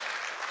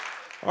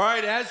All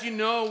right, as you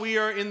know, we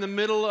are in the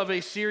middle of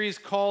a series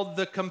called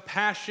The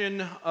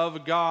Compassion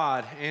of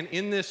God. And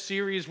in this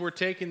series, we're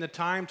taking the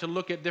time to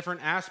look at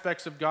different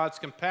aspects of God's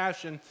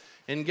compassion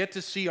and get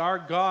to see our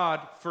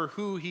God for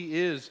who He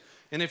is.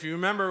 And if you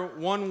remember,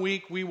 one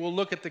week we will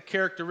look at the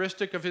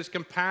characteristic of His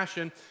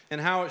compassion and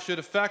how it should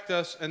affect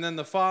us. And then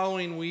the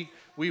following week,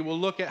 we will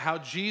look at how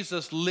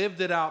Jesus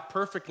lived it out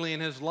perfectly in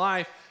His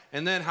life,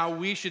 and then how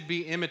we should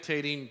be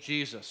imitating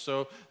Jesus.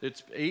 So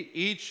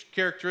each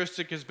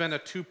characteristic has been a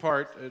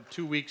two-part,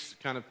 2 weeks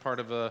kind of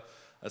part of a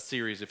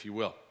series, if you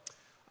will.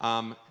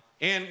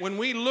 And when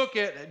we look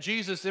at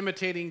Jesus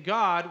imitating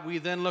God, we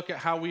then look at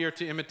how we are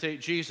to imitate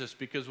Jesus,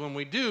 because when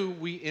we do,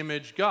 we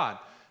image God.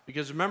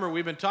 Because remember,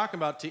 we've been talking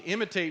about to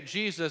imitate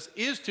Jesus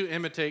is to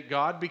imitate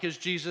God, because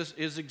Jesus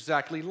is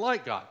exactly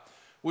like God,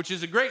 which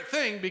is a great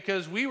thing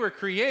because we were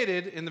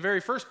created in the very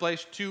first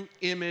place to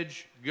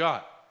image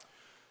God.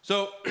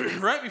 So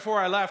right before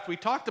I left, we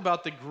talked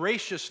about the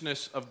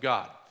graciousness of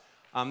God.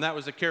 That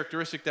was a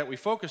characteristic that we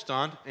focused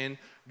on, and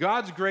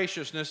God's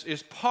graciousness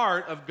is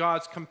part of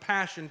God's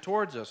compassion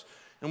towards us.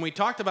 And we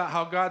talked about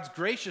how God's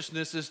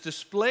graciousness is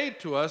displayed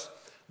to us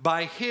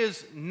by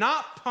His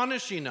not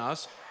punishing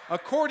us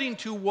according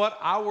to what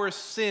our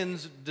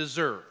sins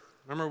deserve.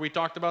 Remember we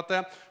talked about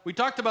that? We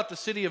talked about the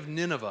city of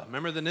Nineveh.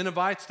 Remember the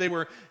Ninevites? They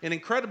were an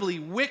incredibly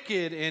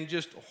wicked and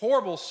just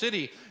horrible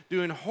city,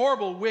 doing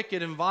horrible,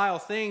 wicked, and vile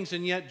things,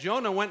 and yet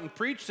Jonah went and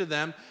preached to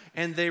them,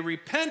 and they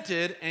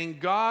repented, and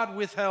God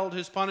withheld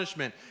His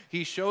punishment.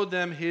 He showed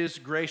them His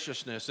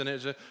graciousness, and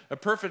it's a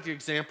perfect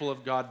example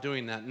of God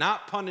doing that,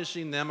 not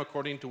punishing them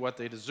according to what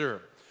they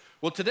deserve.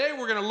 Well, today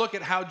we're going to look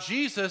at how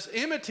Jesus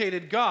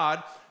imitated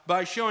God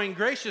by showing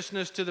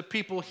graciousness to the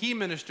people He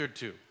ministered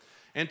to.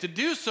 And to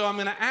do so, I'm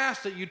going to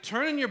ask that you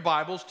turn in your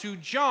Bibles to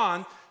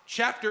John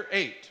chapter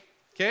 8,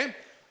 okay?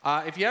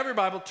 If you have your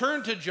Bible,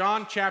 turn to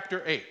John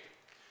chapter 8.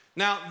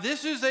 Now,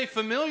 this is a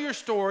familiar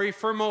story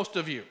for most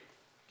of you,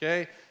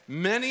 okay?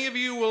 Many of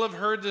you will have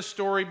heard this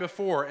story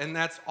before, and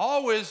that's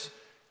always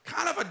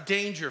kind of a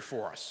danger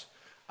for us.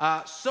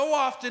 So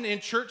often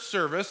in church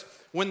service,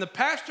 when the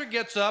pastor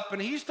gets up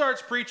and he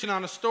starts preaching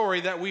on a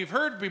story that we've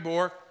heard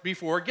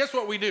before, guess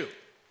what we do?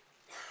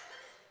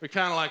 We're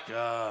kind of like,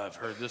 I've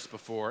heard this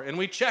before. And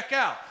we check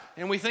out,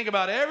 and we think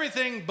about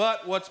everything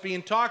but what's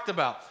being talked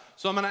about.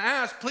 So I'm going to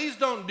ask, please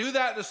don't do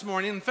that this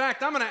morning. In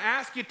fact, I'm going to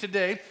ask you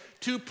today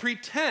to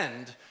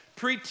pretend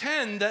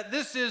that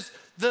this is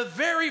the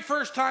very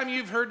first time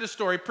you've heard the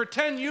story.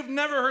 Pretend you've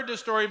never heard the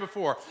story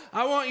before.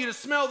 I want you to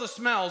smell the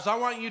smells. I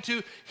want you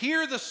to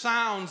hear the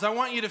sounds. I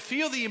want you to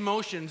feel the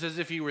emotions as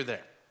if you were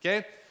there,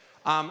 okay?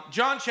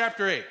 John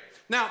chapter 8.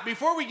 Now,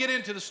 before we get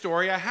into the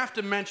story, I have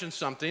to mention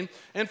something.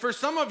 And for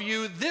some of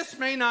you, this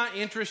may not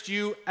interest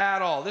you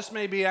at all. This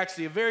may be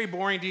actually a very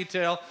boring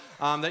detail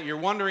that you're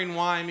wondering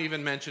why I'm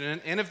even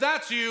mentioning. And if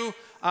that's you,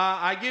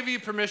 I give you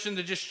permission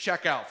to just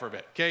check out for a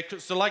bit. Okay?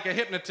 So like a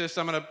hypnotist,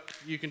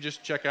 you can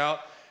just check out.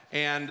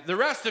 And the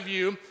rest of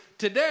you,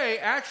 today,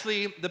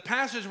 actually, the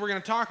passage we're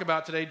going to talk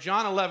about today,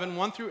 John 11,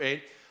 1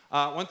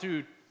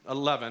 through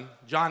 11,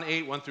 John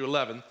 8, 1 through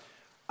 11,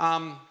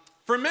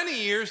 for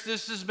many years,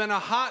 this has been a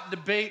hot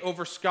debate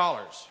over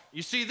scholars.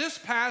 You see, this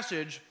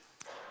passage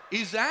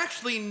is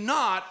actually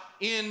not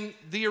in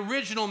the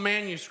original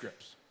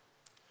manuscripts.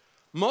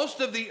 Most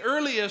of the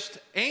earliest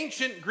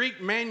ancient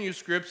Greek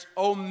manuscripts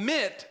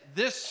omit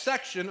this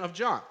section of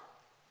John.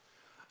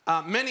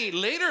 Many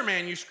later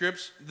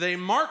manuscripts, they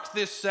mark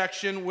this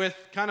section with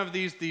kind of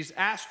these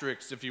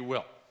asterisks, if you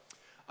will.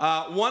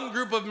 One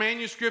group of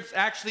manuscripts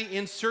actually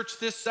inserts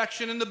this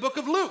section in the book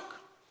of Luke.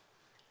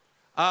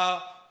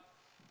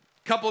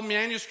 Couple of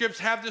manuscripts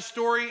have this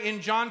story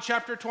in John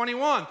chapter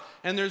 21,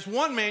 and there's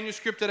one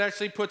manuscript that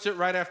actually puts it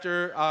right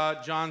after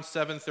John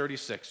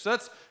 7:36. So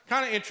that's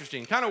kind of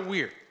interesting, kind of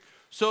weird.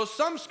 So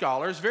some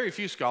scholars, very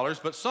few scholars,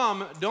 but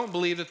some don't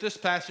believe that this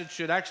passage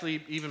should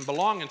actually even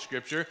belong in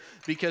Scripture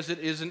because it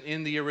isn't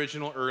in the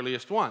original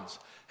earliest ones.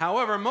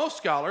 However, most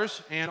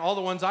scholars, and all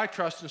the ones I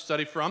trust and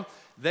study from,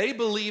 they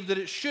believe that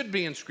it should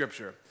be in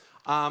Scripture.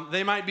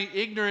 They might be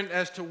ignorant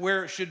as to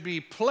where it should be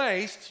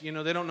placed. You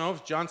know, they don't know if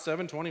it's John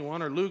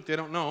 7:21 or Luke. They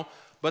don't know.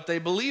 But they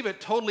believe it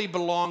totally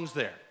belongs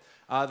there.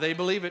 They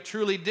believe it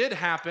truly did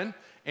happen,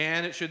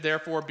 and it should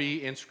therefore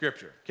be in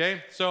Scripture.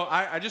 Okay? So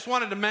I just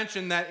wanted to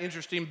mention that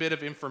interesting bit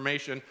of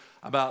information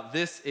about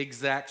this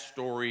exact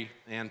story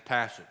and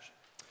passage.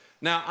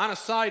 Now, on a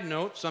side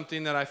note,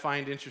 something that I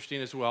find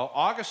interesting as well,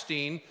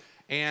 Augustine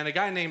and a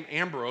guy named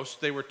Ambrose,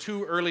 they were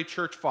two early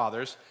church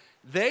fathers.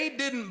 They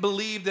didn't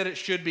believe that it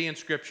should be in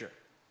Scripture.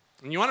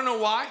 And you want to know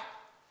why?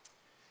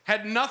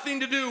 Had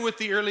nothing to do with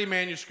the early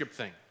manuscript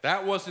thing.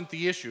 That wasn't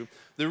the issue.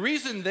 The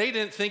reason they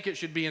didn't think it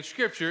should be in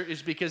Scripture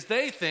is because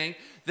they think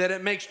that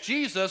it makes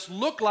Jesus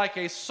look like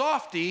a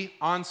softy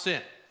on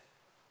sin.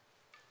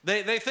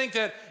 They think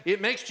that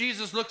it makes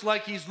Jesus look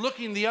like he's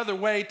looking the other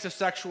way to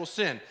sexual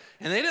sin.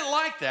 And they didn't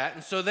like that,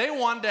 and so they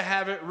wanted to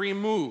have it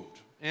removed.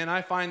 And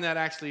I find that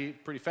actually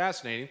pretty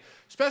fascinating,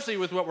 especially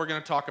with what we're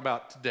going to talk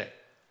about today.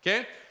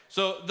 Okay?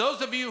 So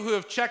those of you who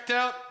have checked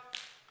out,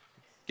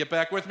 get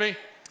back with me.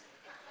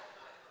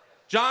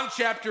 John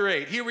chapter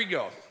 8, here we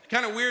go.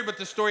 Kind of weird, but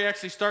the story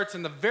actually starts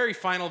in the very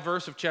final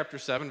verse of chapter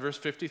 7, verse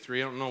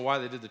 53. I don't know why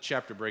they did the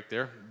chapter break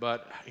there,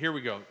 but here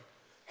we go.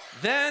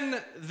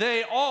 Then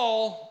they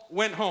all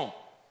went home.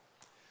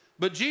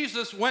 But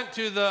Jesus went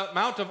to the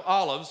Mount of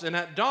Olives, and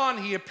at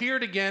dawn he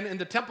appeared again in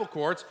the temple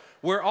courts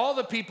where all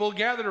the people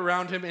gathered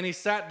around him, and he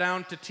sat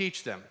down to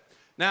teach them.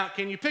 Now,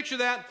 can you picture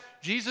that?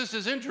 Jesus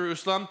is in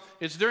Jerusalem.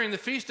 It's during the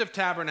Feast of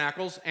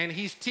Tabernacles, and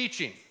he's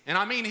teaching. And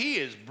I mean, he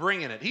is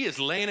bringing it. He is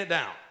laying it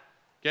down,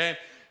 okay?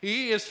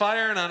 He is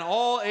firing on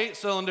all 8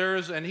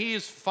 cylinders, and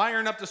he's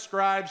firing up the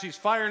scribes. He's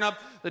firing up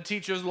the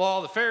teachers of the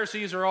law. The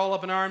Pharisees are all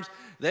up in arms.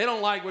 They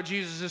don't like what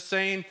Jesus is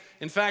saying.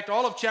 In fact,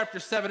 all of chapter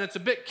 7, it's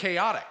a bit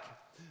chaotic.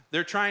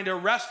 They're trying to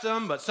arrest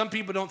him, but some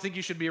people don't think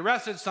he should be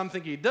arrested. Some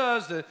think he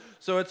does.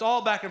 So it's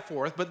all back and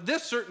forth. But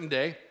this certain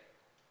day,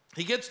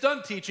 he gets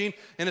done teaching,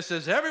 and it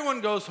says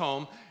everyone goes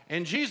home,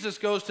 and Jesus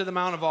goes to the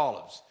Mount of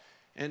Olives.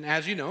 And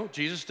as you know,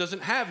 Jesus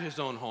doesn't have his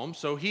own home,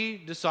 so he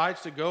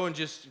decides to go and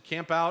just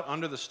camp out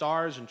under the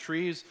stars and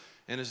trees,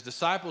 and his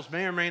disciples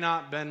may or may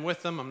not have been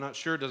with him. I'm not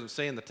sure. It doesn't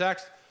say in the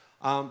text.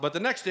 But the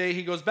next day,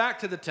 he goes back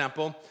to the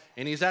temple,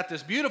 and he's at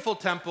this beautiful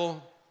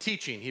temple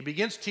teaching. He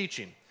begins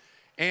teaching,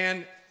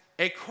 and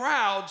a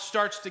crowd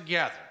starts to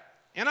gather.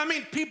 And I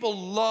mean, people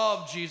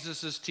love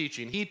Jesus'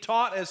 teaching. He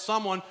taught as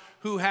someone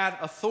who had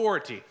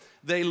authority.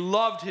 They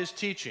loved his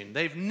teaching.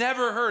 They've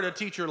never heard a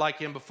teacher like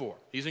him before.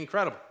 He's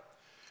incredible.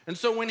 And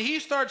so when he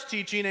starts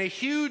teaching, a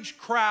huge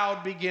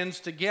crowd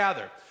begins to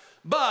gather.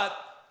 But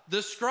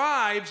the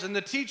scribes and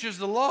the teachers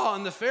of the law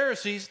and the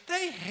Pharisees,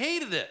 they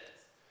hated it.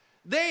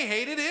 They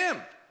hated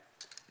him.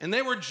 And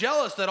they were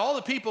jealous that all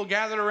the people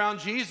gathered around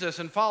Jesus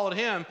and followed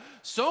him,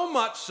 so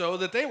much so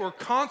that they were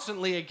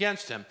constantly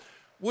against him,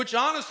 which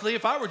honestly,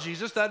 if I were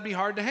Jesus, that'd be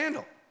hard to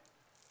handle.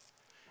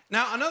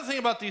 Now, another thing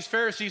about these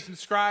Pharisees and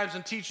scribes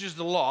and teachers of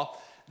the law,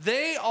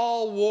 they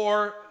all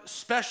wore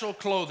special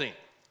clothing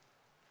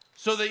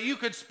so that you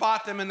could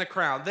spot them in the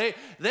crowd.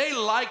 They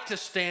liked to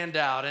stand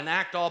out and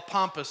act all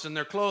pompous in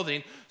their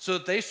clothing so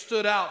that they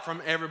stood out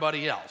from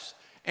everybody else.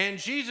 And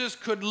Jesus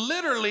could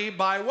literally,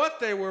 by what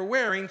they were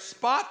wearing,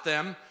 spot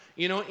them,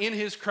 in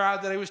his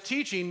crowd that he was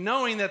teaching,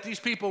 knowing that these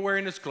people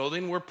wearing his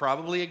clothing were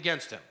probably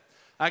against him.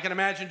 I can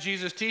imagine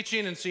Jesus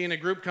teaching and seeing a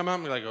group come up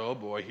and be like, oh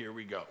boy, here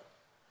we go.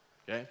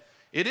 Okay?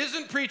 It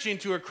isn't preaching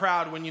to a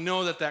crowd when you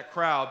know that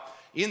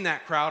in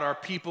that crowd are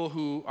people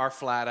who are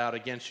flat out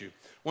against you.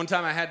 One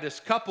time I had this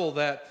couple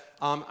that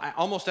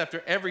almost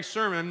after every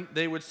sermon,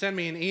 they would send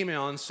me an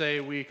email and say,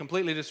 we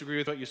completely disagree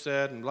with what you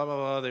said, and blah, blah,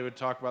 blah. They would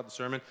talk about the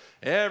sermon.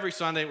 Every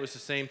Sunday, it was the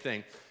same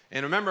thing.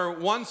 And remember,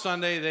 one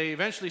Sunday, they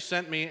eventually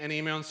sent me an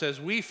email and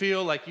says, we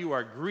feel like you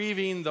are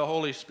grieving the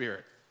Holy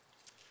Spirit.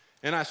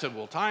 And I said,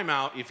 well, time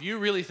out. If you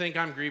really think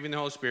I'm grieving the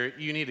Holy Spirit,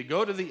 you need to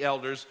go to the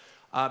elders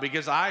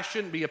because I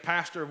shouldn't be a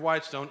pastor of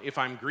Whitestone if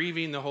I'm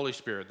grieving the Holy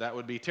Spirit. That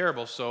would be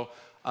terrible. So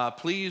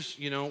please,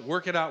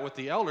 work it out with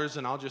the elders,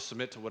 and I'll just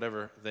submit to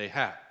whatever they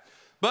have.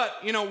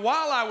 But,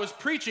 while I was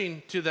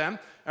preaching to them,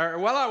 or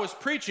while I was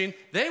preaching,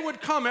 they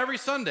would come every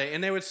Sunday,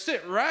 and they would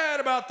sit right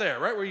about there,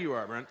 right where you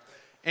are, Brent.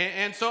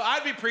 And so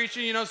I'd be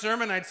preaching,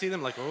 sermon, I'd see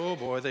them like, oh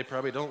boy, they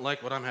probably don't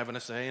like what I'm having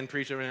to say, and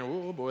preach everything,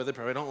 oh boy, they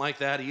probably don't like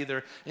that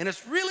either. And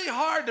it's really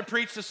hard to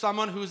preach to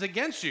someone who's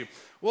against you.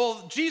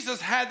 Well,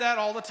 Jesus had that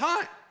all the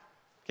time,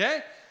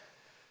 okay?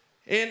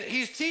 And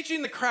he's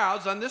teaching the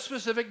crowds on this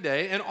specific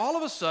day, and all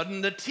of a sudden,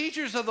 the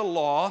teachers of the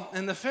law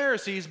and the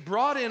Pharisees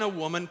brought in a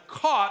woman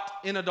caught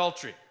in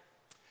adultery.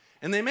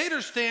 And they made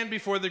her stand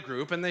before the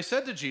group, and they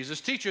said to Jesus,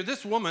 teacher,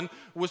 this woman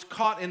was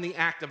caught in the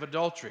act of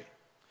adultery.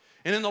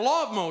 And in the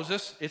law of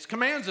Moses, it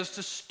commands us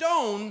to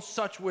stone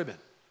such women.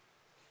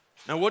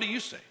 Now, what do you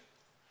say?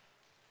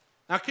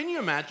 Now, can you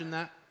imagine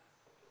that?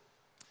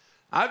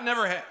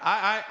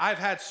 I've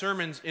had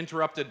sermons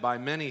interrupted by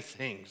many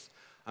things.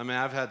 I mean,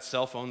 I've had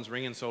cell phones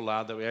ringing so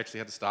loud that we actually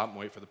had to stop and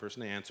wait for the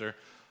person to answer.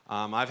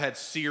 I've had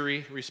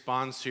Siri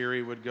respond.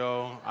 Siri would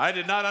go, I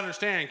did not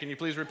understand. Can you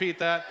please repeat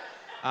that?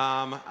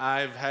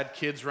 I've had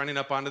kids running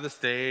up onto the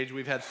stage.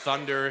 We've had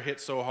thunder hit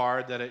so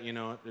hard that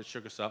it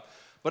shook us up.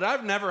 But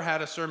I've never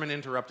had a sermon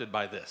interrupted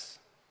by this.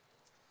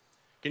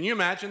 Can you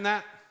imagine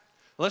that?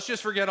 Let's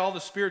just forget all the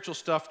spiritual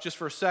stuff just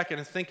for a second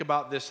and think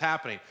about this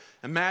happening.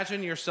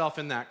 Imagine yourself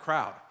in that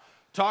crowd.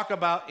 Talk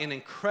about an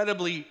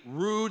incredibly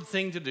rude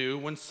thing to do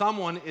when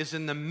someone is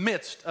in the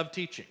midst of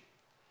teaching.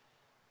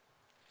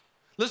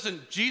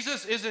 Listen,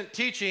 Jesus isn't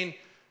teaching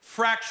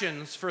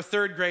fractions for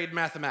third grade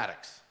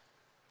mathematics.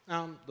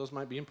 Those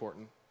might be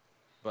important,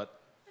 but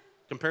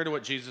compared to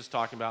what Jesus is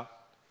talking about,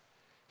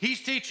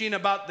 he's teaching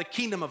about the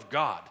kingdom of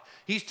God.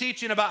 He's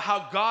teaching about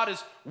how God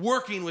is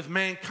working with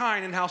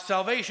mankind and how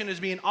salvation is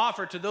being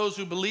offered to those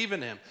who believe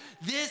in him.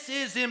 This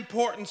is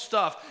important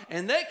stuff.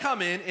 And they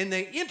come in and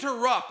they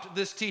interrupt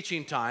this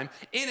teaching time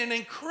in an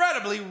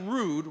incredibly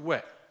rude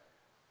way.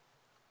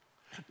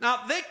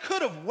 Now, they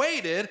could have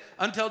waited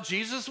until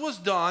Jesus was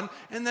done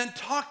and then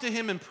talked to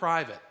him in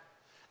private.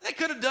 They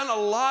could have done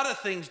a lot of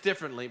things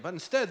differently, but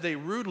instead they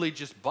rudely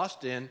just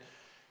bust in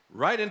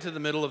right into the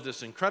middle of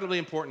this incredibly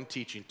important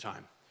teaching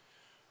time.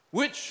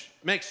 Which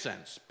makes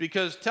sense,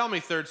 because tell me,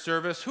 third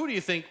service, who do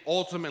you think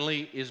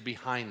ultimately is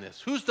behind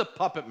this? Who's the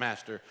puppet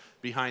master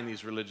behind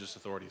these religious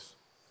authorities?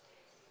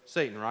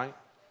 Satan, right?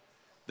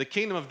 The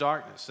kingdom of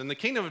darkness. And the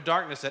kingdom of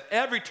darkness at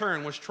every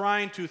turn was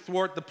trying to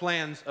thwart the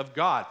plans of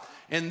God.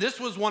 And this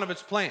was one of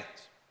its plans.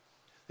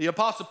 The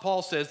Apostle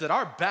Paul says that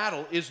our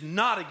battle is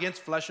not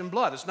against flesh and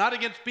blood. It's not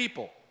against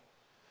people.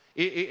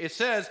 It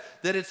says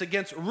that it's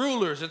against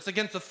rulers, it's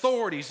against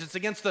authorities, it's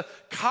against the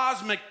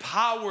cosmic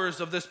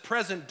powers of this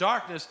present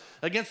darkness,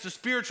 against the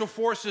spiritual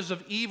forces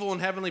of evil in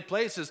heavenly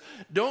places.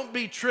 Don't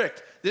be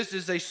tricked. This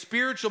is a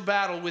spiritual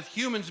battle with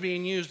humans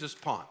being used as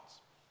pawns.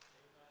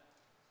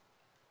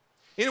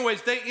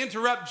 Anyways, they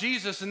interrupt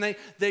Jesus and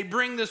they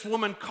bring this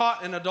woman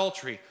caught in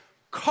adultery,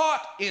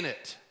 caught in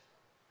it,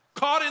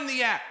 caught in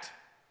the act.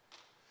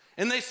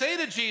 And they say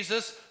to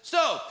Jesus,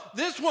 so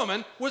this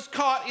woman was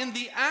caught in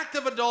the act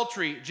of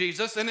adultery,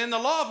 Jesus, and in the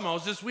law of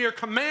Moses, we are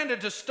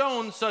commanded to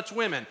stone such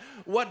women.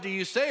 What do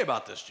you say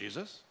about this,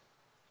 Jesus?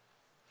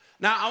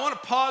 Now, I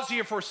want to pause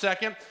here for a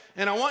second,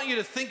 and I want you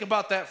to think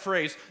about that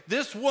phrase.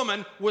 This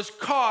woman was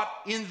caught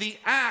in the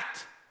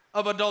act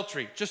of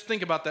adultery. Just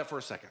think about that for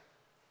a second.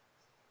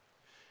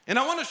 And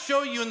I want to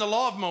show you in the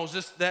law of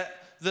Moses that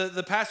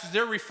the passage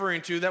they're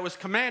referring to that was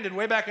commanded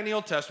way back in the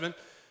Old Testament,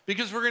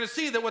 because we're going to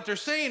see that what they're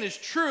saying is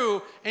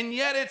true, and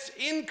yet it's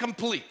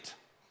incomplete.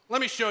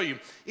 Let me show you.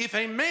 If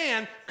a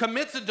man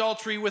commits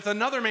adultery with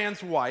another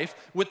man's wife,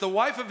 with the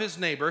wife of his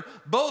neighbor,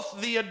 both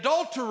the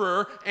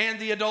adulterer and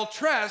the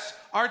adulteress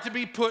are to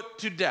be put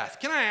to death.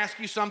 Can I ask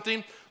you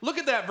something? Look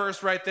at that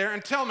verse right there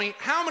and tell me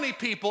how many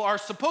people are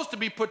supposed to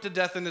be put to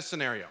death in this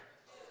scenario?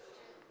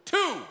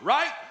 2,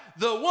 right?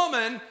 The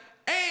woman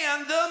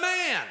and the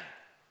man.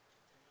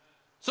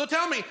 So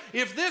tell me,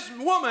 if this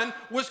woman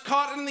was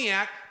caught in the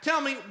act, tell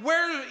me,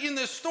 where in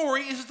this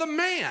story is the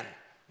man?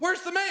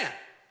 Where's the man?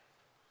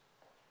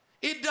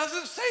 It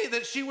doesn't say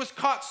that she was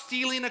caught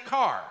stealing a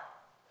car.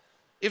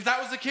 If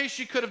that was the case,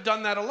 she could have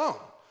done that alone.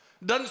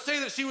 It doesn't say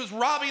that she was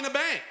robbing a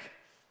bank.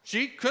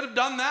 She could have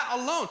done that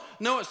alone.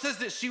 No, it says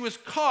that she was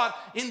caught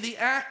in the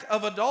act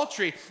of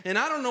adultery. And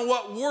I don't know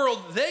what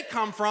world they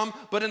come from,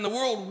 but in the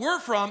world we're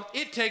from,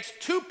 it takes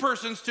 2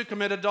 persons to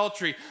commit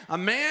adultery, a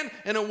man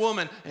and a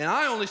woman. And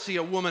I only see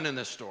a woman in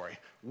this story.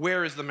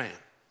 Where is the man?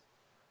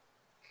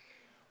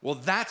 Well,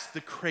 that's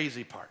the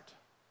crazy part.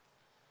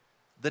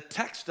 The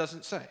text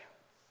doesn't say.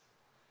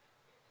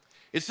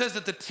 It says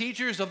that the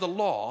teachers of the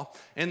law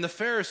and the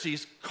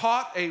Pharisees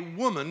caught a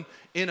woman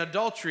in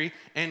adultery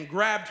and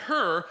grabbed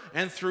her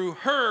and threw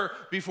her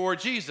before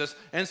Jesus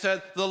and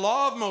said, the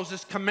law of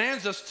Moses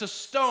commands us to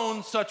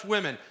stone such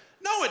women.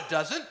 No, it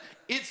doesn't.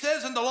 It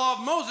says in the law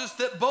of Moses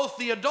that both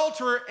the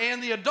adulterer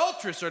and the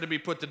adulteress are to be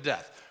put to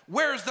death.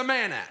 Where's the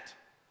man at?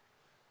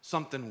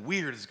 Something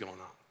weird is going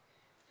on.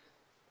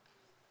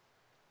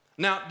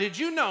 Now, did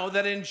you know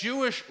that in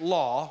Jewish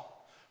law,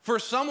 for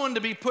someone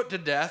to be put to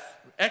death,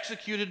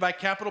 executed by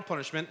capital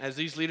punishment, as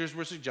these leaders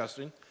were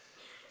suggesting,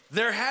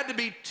 there had to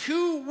be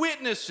 2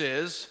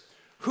 witnesses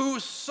who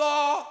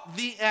saw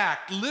the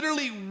act,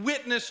 literally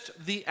witnessed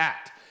the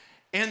act.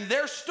 And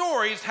their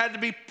stories had to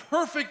be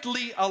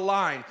perfectly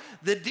aligned.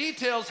 The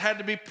details had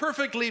to be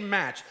perfectly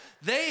matched.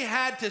 They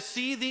had to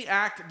see the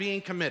act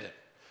being committed.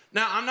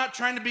 Now, I'm not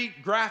trying to be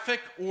graphic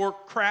or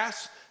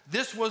crass.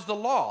 This was the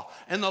law.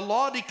 And the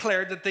law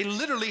declared that they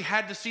literally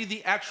had to see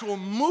the actual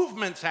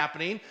movements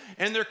happening,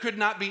 and there could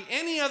not be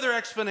any other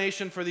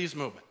explanation for these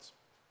movements.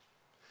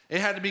 It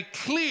had to be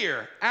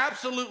clear,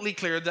 absolutely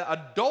clear, that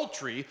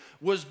adultery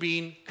was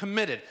being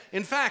committed.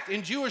 In fact,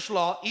 in Jewish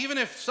law, even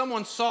if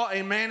someone saw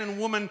a man and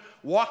woman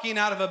walking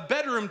out of a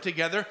bedroom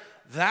together,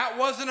 that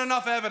wasn't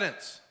enough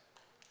evidence.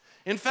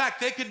 In fact,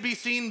 they could be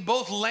seen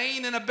both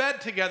laying in a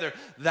bed together.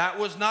 That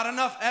was not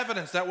enough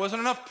evidence. That wasn't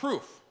enough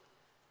proof.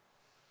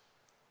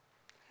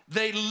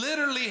 They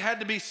literally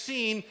had to be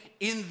seen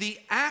in the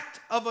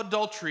act of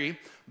adultery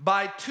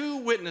by 2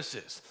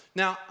 witnesses.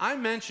 Now, I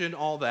mentioned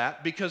all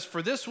that because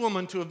for this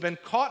woman to have been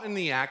caught in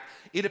the act,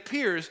 it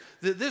appears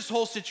that this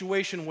whole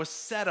situation was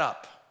set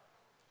up.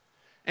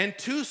 And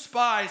 2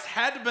 spies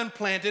had to have been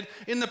planted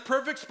in the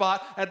perfect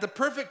spot at the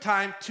perfect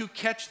time to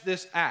catch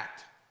this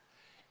act.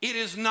 It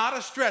is not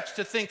a stretch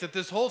to think that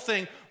this whole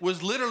thing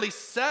was literally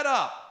set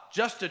up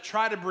just to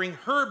try to bring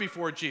her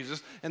before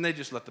Jesus, and they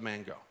just let the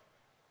man go.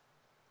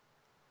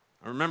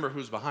 I remember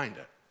who's behind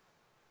it.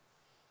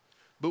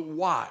 But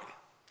why?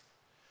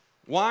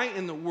 Why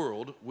in the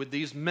world would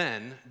these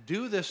men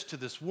do this to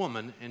this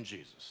woman and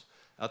Jesus?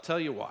 I'll tell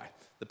you why.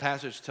 The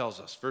passage tells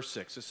us, verse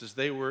 6, it says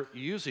they were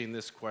using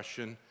this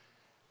question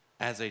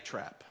as a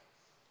trap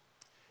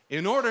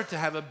in order to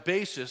have a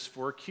basis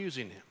for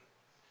accusing him.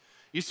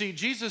 You see,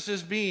 Jesus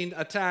is being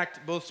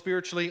attacked both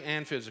spiritually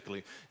and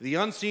physically. The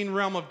unseen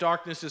realm of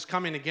darkness is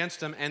coming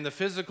against him, and the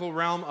physical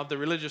realm of the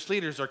religious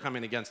leaders are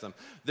coming against them.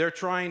 They're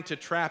trying to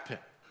trap him.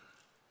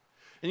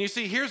 And you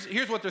see,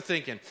 here's what they're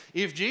thinking.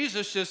 If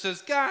Jesus just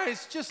says,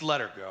 guys, just let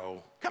her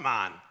go. Come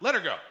on, let her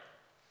go.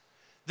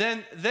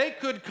 Then they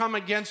could come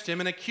against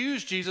him and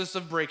accuse Jesus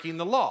of breaking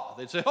the law.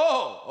 They'd say,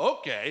 oh,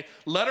 okay,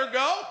 let her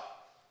go?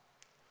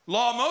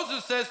 Law of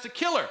Moses says to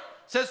kill her,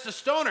 says to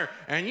stone her.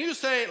 And you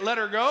say, let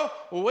her go?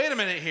 Well, wait a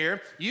minute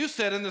here. You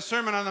said in the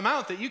Sermon on the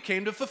Mount that you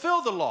came to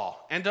fulfill the law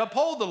and to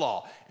uphold the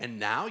law. And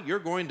now you're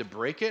going to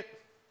break it?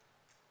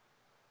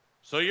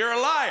 So you're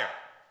a liar.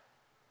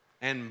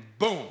 And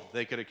boom,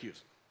 they could accuse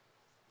him.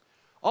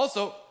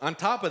 Also, on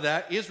top of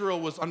that,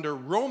 Israel was under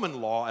Roman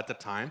law at the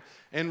time,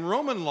 and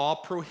Roman law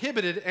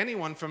prohibited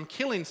anyone from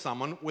killing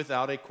someone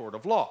without a court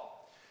of law.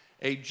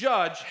 A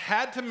judge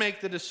had to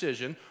make the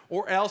decision,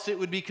 or else it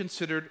would be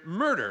considered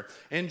murder.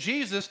 And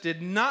Jesus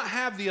did not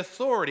have the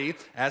authority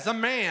as a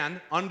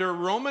man under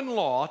Roman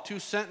law to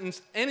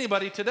sentence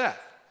anybody to death.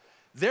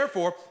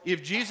 Therefore,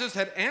 if Jesus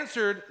had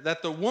answered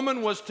that the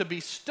woman was to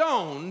be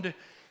stoned,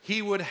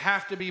 he would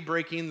have to be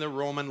breaking the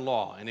Roman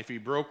law. And if he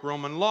broke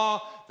Roman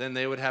law, then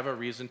they would have a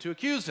reason to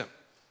accuse him.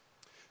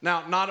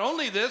 Now, not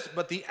only this,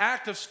 but the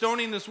act of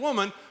stoning this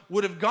woman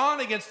would have gone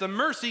against the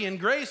mercy and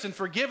grace and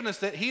forgiveness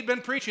that he'd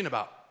been preaching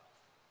about.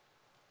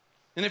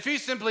 And if he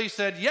simply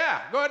said,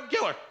 yeah, go ahead and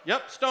kill her.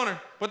 Yep, stone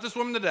her. Put this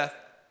woman to death.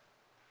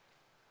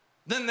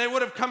 Then they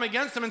would have come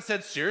against him and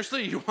said,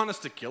 seriously, you want us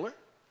to kill her?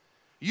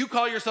 You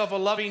call yourself a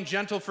loving,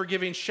 gentle,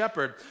 forgiving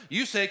shepherd.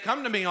 You say,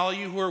 come to me, all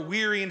you who are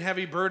weary and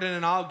heavy burdened,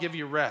 and I'll give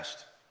you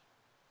rest.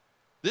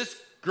 This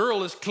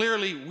girl is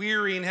clearly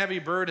weary and heavy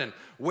burdened.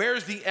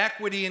 Where's the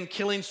equity in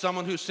killing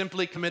someone who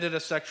simply committed a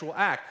sexual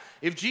act?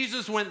 If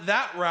Jesus went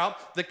that route,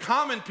 the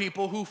common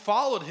people who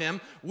followed him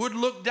would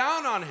look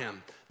down on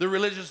him. The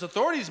religious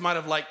authorities might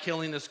have liked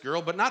killing this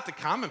girl, but not the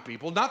common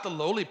people, not the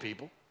lowly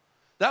people.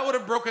 That would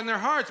have broken their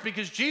hearts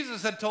because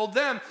Jesus had told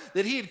them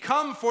that he had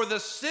come for the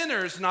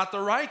sinners, not the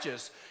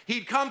righteous.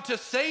 He'd come to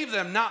save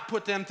them, not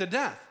put them to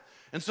death.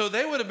 And so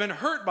they would have been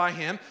hurt by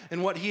him,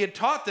 and what he had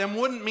taught them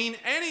wouldn't mean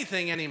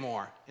anything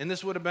anymore. And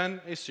this would have been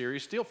a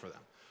serious deal for them.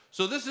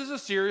 So this is a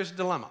serious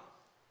dilemma.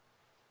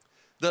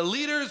 The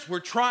leaders were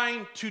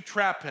trying to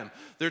trap him.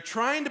 They're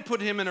trying to put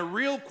him in a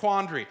real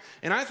quandary.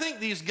 And I think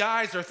these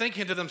guys are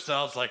thinking to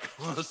themselves like,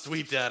 oh,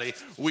 sweet daddy,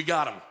 we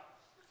got him.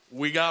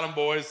 We got him,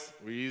 boys.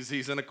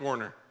 He's in a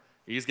corner.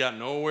 He's got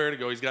nowhere to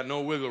go. He's got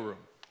no wiggle room.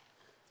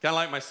 Kind of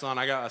like my son.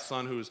 I got a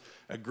son who's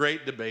a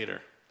great debater.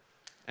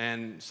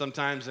 And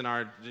sometimes in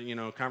our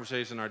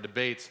conversation, our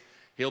debates,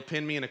 he'll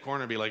pin me in a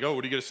corner and be like, oh,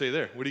 what are you going to say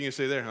there? What are you going to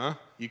say there, huh?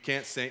 You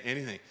can't say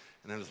anything.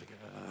 And I'm just like,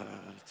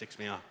 it ticks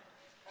me off.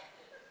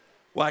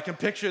 Well, I can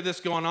picture this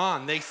going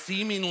on. They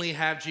seemingly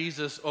have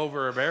Jesus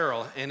over a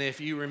barrel. And if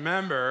you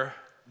remember,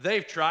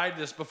 they've tried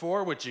this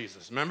before with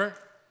Jesus. Remember?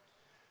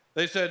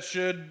 They said,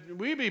 should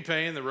we be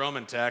paying the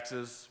Roman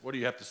taxes? What do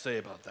you have to say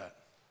about that?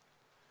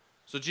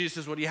 So Jesus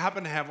says, well, do you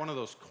happen to have one of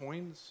those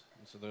coins?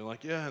 And so they're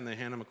like, yeah, and they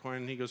hand him a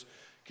coin, and he goes,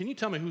 can you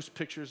tell me whose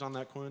picture's on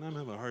that coin? I'm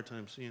having a hard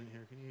time seeing it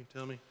here. Can you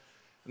tell me?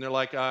 And they're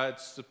like,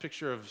 it's a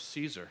picture of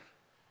Caesar.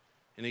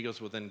 And he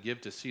goes, well, then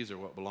give to Caesar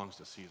what belongs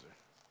to Caesar,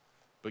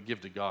 but give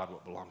to God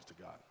what belongs to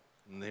God.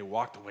 And they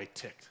walked away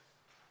ticked.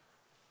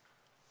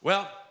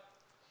 Well,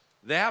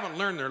 they haven't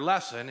learned their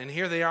lesson, and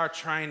here they are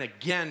trying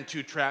again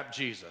to trap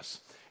Jesus.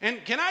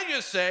 And can I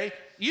just say,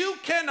 you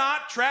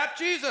cannot trap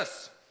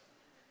Jesus.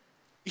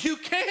 You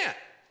can't.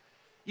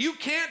 You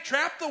can't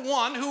trap the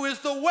one who is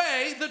the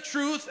way, the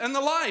truth, and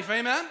the life.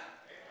 Amen? Amen.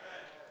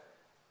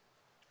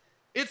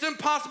 It's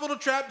impossible to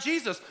trap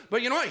Jesus.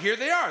 But you know what? Here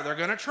they are. They're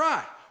going to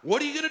try. What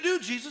are you going to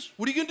do, Jesus?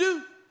 What are you going to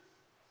do?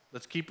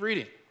 Let's keep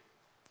reading.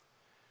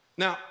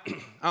 Now,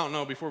 I don't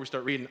know, before we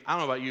start reading, I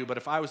don't know about you, but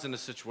if I was in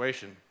this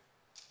situation,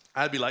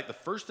 I'd be like, the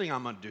first thing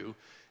I'm going to do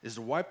is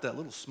to wipe that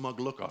little smug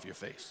look off your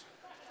face.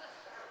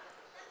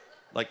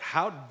 Like,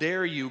 how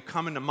dare you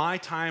come into my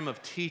time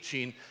of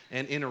teaching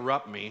and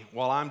interrupt me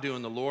while I'm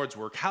doing the Lord's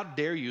work? How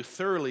dare you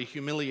thoroughly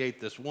humiliate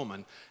this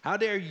woman? How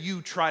dare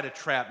you try to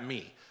trap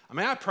me? I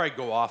mean, I'd probably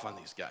go off on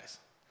these guys.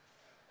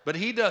 But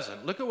he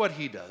doesn't. Look at what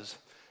he does.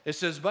 It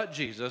says, but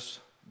Jesus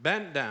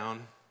bent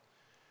down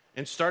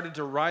and started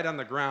to write on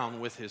the ground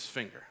with his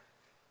finger.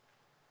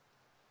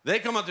 They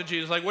come up to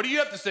Jesus like, what do you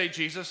have to say,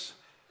 Jesus?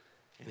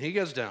 And he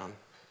goes down.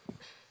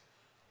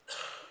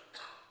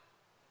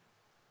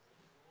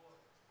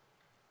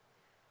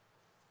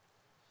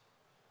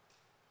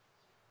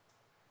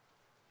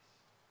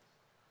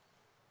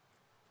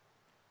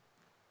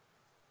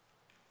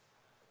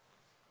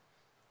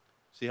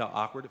 See how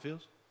awkward it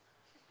feels?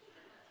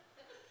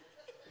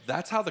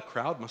 That's how the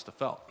crowd must have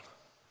felt.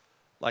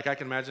 Like, I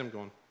can imagine them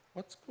going,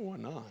 what's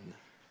going on?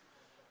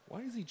 Why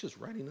is he just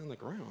writing on the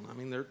ground? I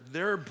mean,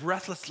 they're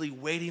breathlessly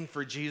waiting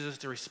for Jesus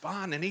to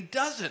respond, and he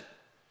doesn't.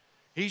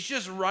 He's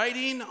just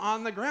writing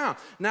on the ground.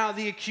 Now,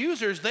 the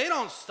accusers, they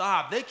don't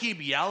stop. They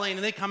keep yelling,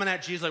 and they coming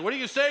at Jesus like, what are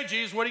you going to say,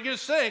 Jesus? What are you going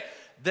to say?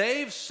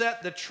 They've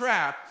set the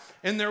trap,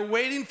 and they're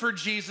waiting for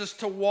Jesus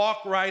to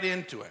walk right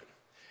into it.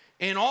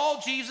 And all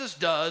Jesus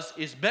does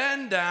is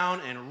bend down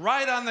and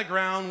write on the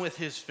ground with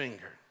his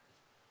finger.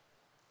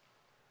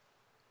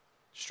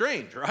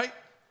 Strange, right?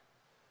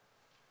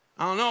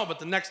 I don't know, but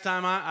the next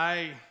time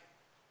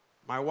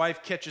my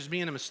wife catches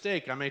me in a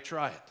mistake, I may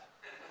try it.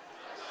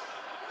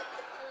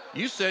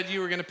 You said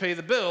you were going to pay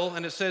the bill,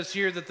 and it says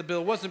here that the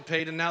bill wasn't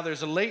paid, and now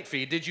there's a late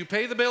fee. Did you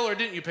pay the bill or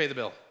didn't you pay the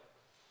bill?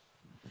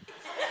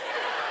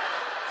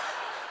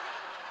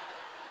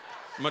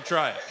 I'm going to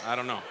try it. I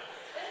don't know.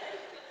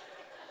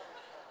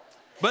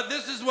 But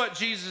this is what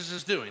Jesus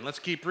is doing. Let's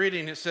keep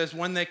reading. It says,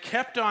 when they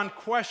kept on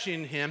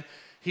questioning him,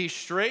 he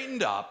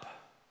straightened up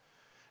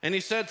and he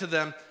said to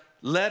them,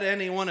 let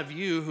any one of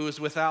you who is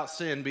without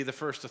sin be the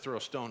first to throw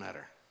a stone at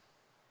her.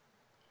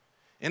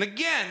 And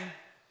again,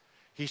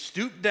 he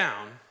stooped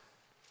down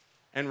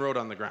and wrote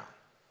on the ground.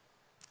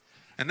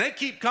 And they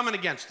keep coming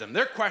against him.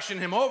 They're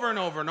questioning him over and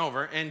over and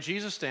over. And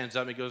Jesus stands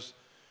up and he goes,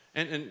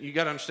 and you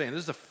got to understand,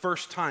 this is the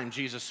first time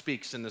Jesus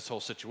speaks in this whole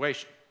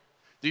situation.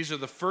 These are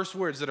the first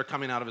words that are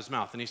coming out of his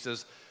mouth. And he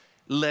says,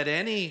 let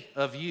any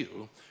of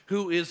you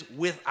who is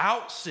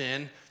without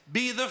sin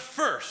be the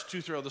first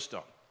to throw the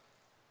stone.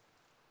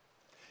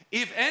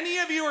 If any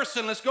of you are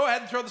sinless, go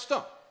ahead and throw the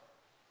stone.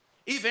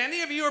 If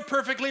any of you are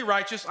perfectly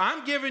righteous,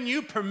 I'm giving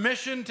you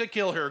permission to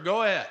kill her.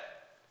 Go ahead.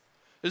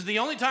 This is the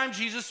only time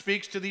Jesus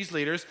speaks to these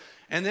leaders.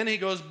 And then he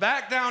goes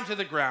back down to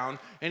the ground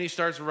and he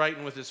starts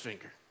writing with his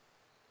finger.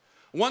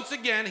 Once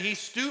again, he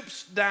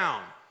stoops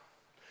down.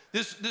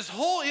 This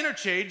whole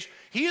interchange,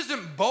 he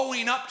isn't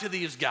bowing up to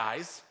these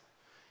guys.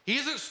 He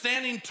isn't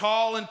standing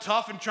tall and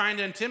tough and trying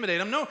to intimidate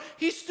them. No,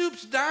 he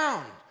stoops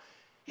down.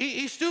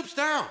 He stoops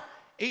down.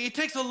 He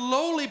takes a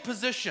lowly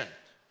position.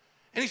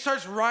 And he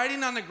starts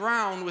writing on the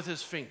ground with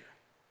his finger.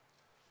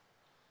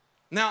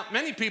 Now,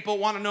 many people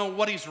want to know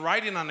what he's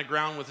writing on the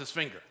ground with his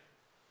finger.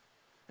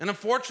 And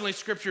unfortunately,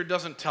 Scripture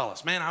doesn't tell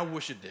us. Man, I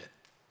wish it did.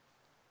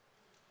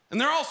 And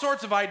there are all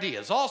sorts of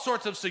ideas, all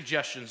sorts of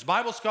suggestions.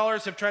 Bible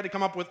scholars have tried to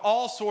come up with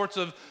all sorts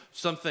of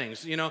some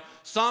things. You know,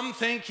 some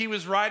think he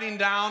was writing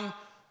down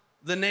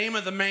the name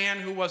of the man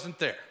who wasn't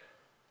there.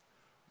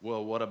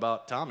 Well, what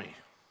about Tommy?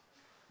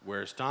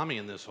 Where's Tommy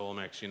in this whole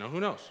mix? You know,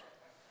 who knows?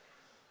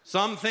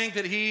 Some think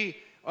that he,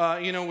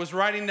 was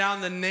writing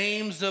down the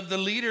names of the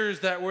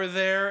leaders that were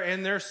there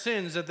and their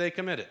sins that they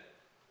committed.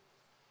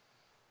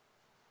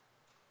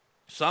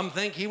 Some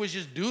think he was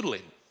just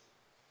doodling.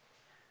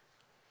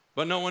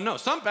 But no one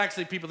knows. Some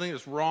actually people think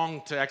it's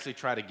wrong to actually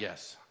try to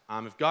guess.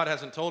 If God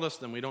hasn't told us,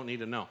 then we don't need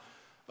to know.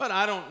 But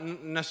I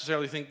don't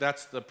necessarily think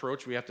that's the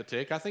approach we have to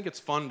take. I think it's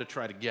fun to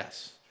try to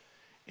guess.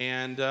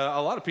 And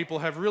a lot of people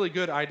have really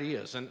good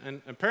ideas.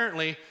 And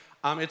apparently,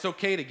 it's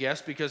okay to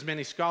guess because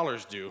many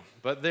scholars do.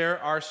 But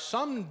there are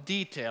some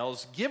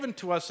details given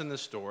to us in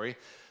this story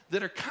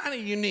that are kind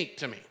of unique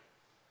to me.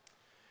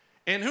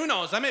 And who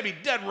knows, I may be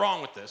dead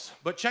wrong with this,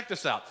 but check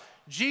this out.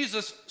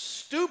 Jesus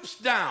stoops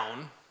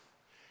down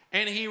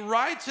and he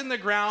writes in the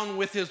ground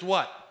with his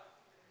what?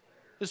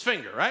 His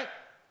finger, right?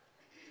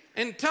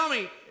 And tell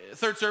me,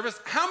 third service,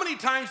 how many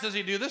times does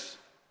he do this?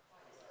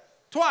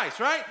 Twice,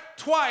 right?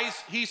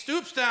 Twice he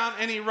stoops down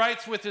and he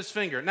writes with his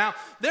finger. Now,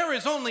 there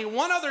is only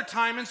one other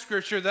time in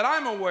Scripture that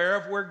I'm aware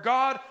of where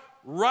God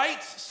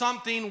writes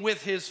something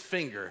with his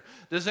finger.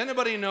 Does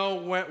anybody know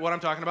what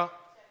I'm talking about?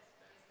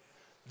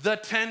 The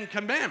Ten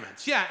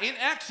Commandments. Yeah, in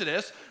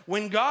Exodus,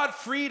 when God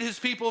freed his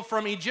people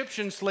from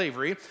Egyptian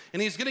slavery,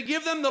 and he's going to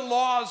give them the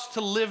laws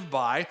to live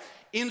by,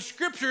 in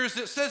Scriptures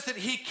it says that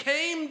he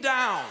came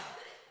down.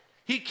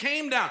 He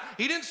came down.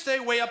 He didn't stay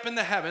way up in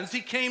the heavens.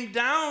 He came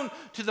down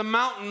to the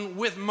mountain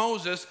with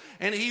Moses,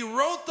 and he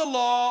wrote the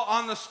law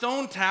on the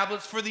stone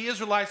tablets for the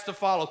Israelites to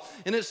follow.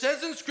 And it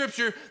says in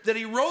Scripture that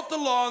he wrote the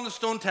law on the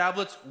stone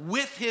tablets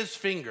with his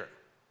finger.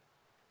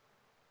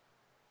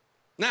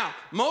 Now,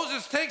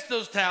 Moses takes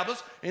those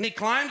tablets and he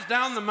climbs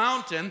down the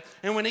mountain,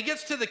 and when he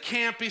gets to the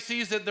camp, he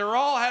sees that they're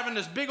all having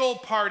this big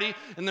old party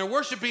and they're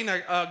worshiping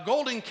a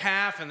golden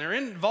calf and they're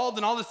involved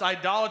in all this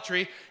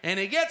idolatry, and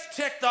he gets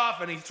ticked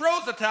off and he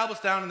throws the tablets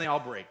down and they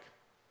all break.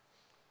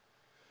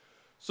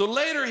 So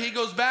later he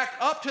goes back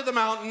up to the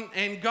mountain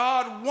and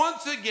God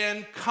once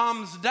again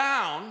comes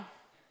down,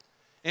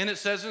 and it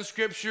says in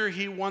Scripture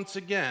he once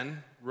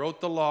again wrote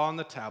the law on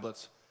the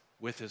tablets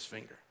with his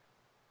finger.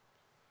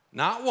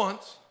 Not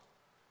once,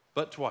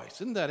 but twice.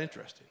 Isn't that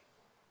interesting?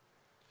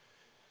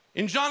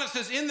 In John it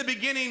says, in the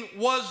beginning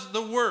was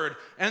the Word,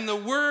 and the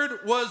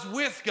Word was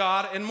with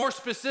God, and more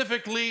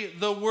specifically,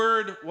 the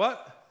Word,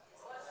 what?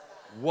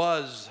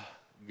 Was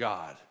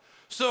God.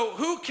 So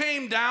who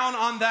came down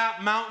on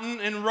that mountain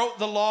and wrote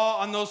the law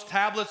on those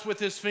tablets with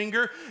his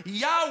finger?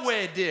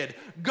 Yahweh did.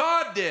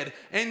 God did.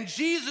 And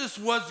Jesus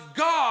was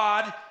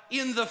God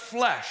in the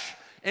flesh.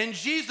 And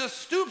Jesus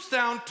stoops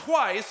down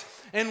twice,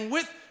 and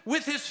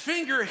with his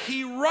finger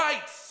he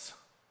writes,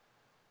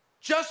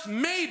 just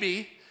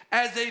maybe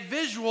as a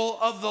visual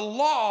of the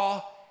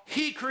law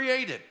he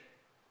created.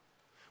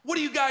 What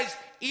are you guys,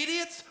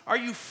 idiots? Are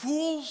you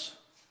fools?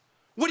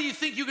 What do you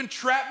think, you can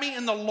trap me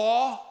in the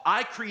law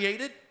I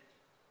created?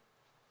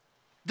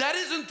 That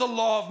isn't the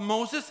law of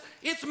Moses.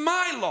 It's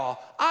my law.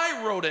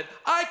 I wrote it.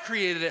 I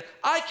created it.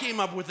 I came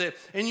up with it.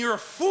 And you're a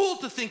fool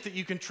to think that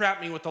you can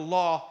trap me with the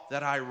law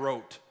that I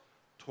wrote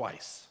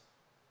twice.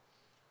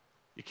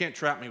 You can't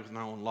trap me with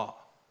my own law.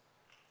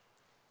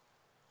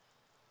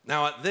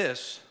 Now at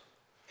this,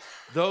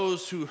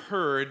 those who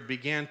heard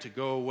began to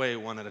go away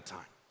one at a time.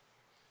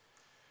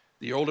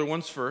 The older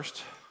ones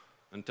first,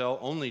 until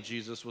only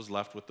Jesus was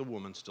left with the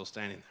woman still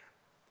standing there.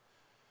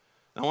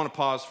 Now I want to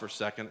pause for a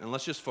second and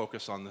let's just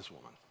focus on this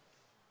woman.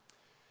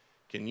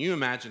 Can you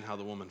imagine how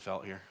the woman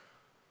felt here?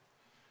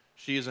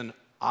 She is an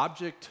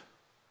object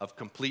of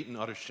complete and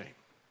utter shame.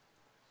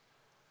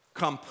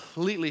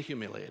 Completely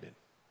humiliated.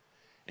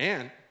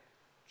 And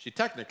she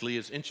technically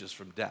is inches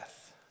from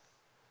death.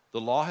 The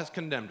law has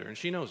condemned her, and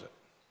she knows it.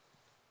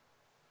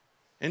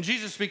 And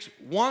Jesus speaks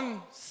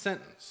one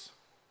sentence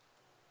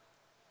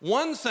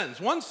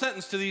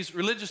to these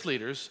religious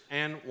leaders,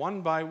 and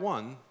one by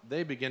one,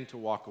 they begin to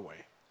walk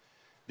away.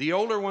 The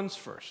older ones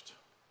first.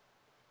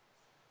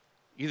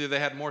 Either they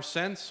had more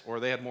sense or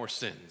they had more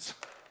sins.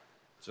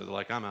 So they're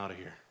like, I'm out of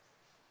here.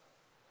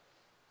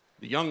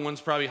 The young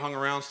ones probably hung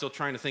around still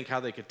trying to think how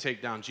they could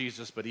take down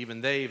Jesus, but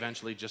even they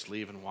eventually just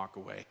leave and walk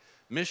away.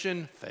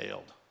 Mission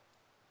failed.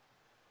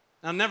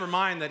 Now, never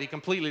mind that he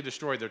completely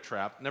destroyed their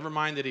trap. Never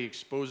mind that he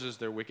exposes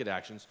their wicked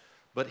actions.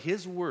 But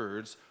his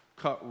words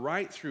cut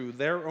right through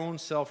their own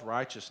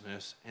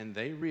self-righteousness, and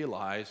they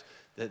realize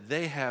that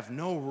they have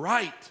no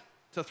right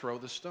to throw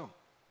the stone.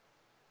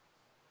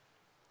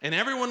 And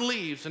everyone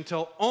leaves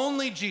until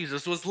only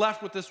Jesus was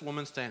left with this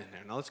woman standing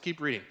there. Now, let's keep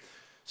reading. It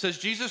says,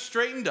 Jesus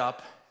straightened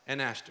up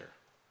and asked her,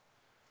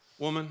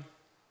 Woman,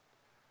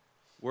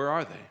 where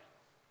are they?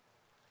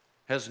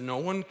 Has no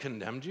one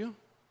condemned you?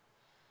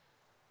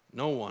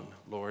 No one,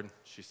 Lord,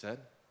 she said.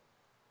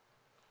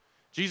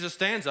 Jesus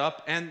stands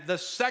up, and the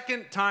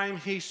second time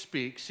he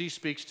speaks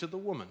to the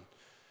woman.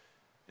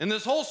 In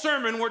this whole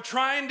sermon, we're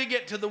trying to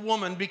get to the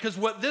woman because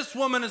what this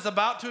woman is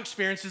about to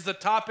experience is the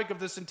topic of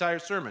this entire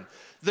sermon.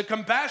 The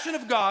compassion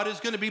of God is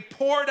going to be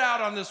poured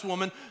out on this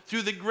woman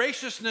through the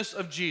graciousness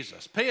of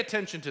Jesus. Pay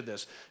attention to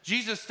this.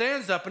 Jesus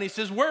stands up and he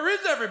says, Where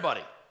is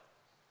everybody?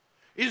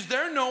 Is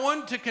there no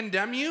one to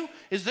condemn you?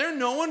 Is there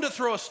no one to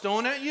throw a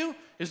stone at you?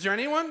 Is there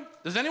anyone?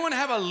 Does anyone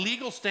have a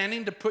legal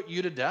standing to put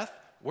you to death?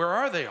 Where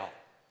are they all?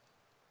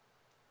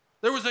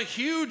 There was a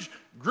huge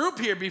group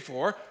here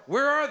before.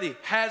 Where are they?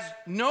 Has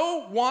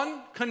no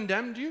one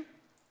condemned you?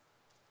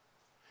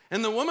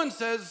 And the woman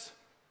says,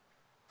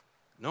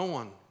 No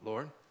one,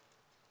 Lord.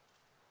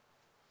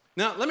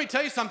 Now, let me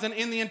tell you something.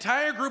 In the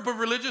entire group of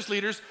religious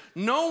leaders,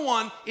 no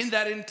one in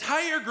that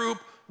entire group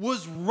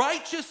was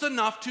righteous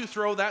enough to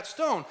throw that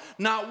stone.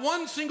 Not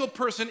one single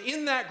person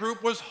in that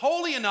group was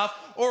holy enough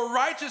or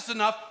righteous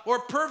enough or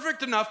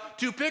perfect enough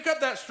to pick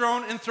up that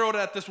stone and throw it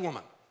at this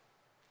woman.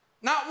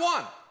 Not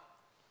one.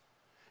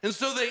 And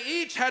so they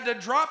each had to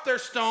drop their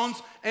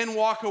stones and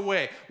walk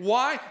away.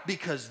 Why?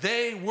 Because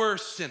they were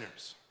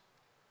sinners.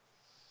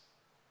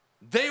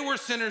 They were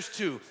sinners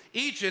too.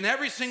 Each and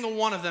every single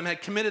one of them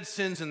had committed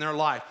sins in their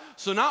life.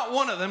 So not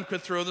one of them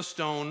could throw the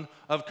stone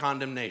of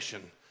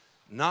condemnation.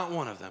 Not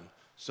one of them.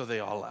 So they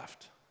all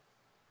left.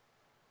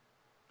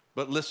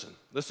 But listen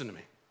to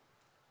me.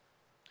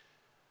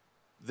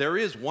 There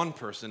is one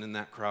person in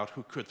that crowd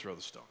who could throw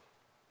the stone.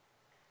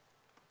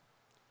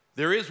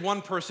 There is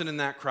one person in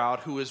that crowd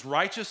who is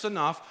righteous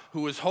enough,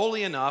 who is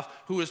holy enough,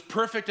 who is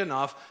perfect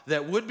enough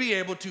that would be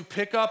able to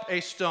pick up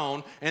a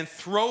stone and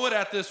throw it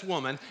at this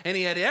woman, and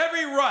he had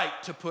every right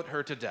to put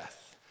her to death.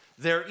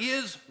 There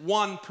is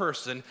one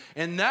person,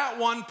 and that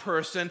one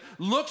person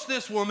looks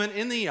this woman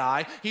in the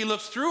eye. He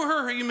looks through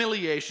her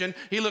humiliation.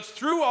 He looks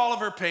through all of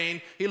her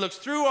pain. He looks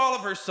through all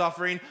of her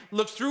suffering,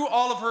 looks through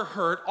all of her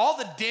hurt, all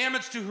the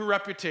damage to her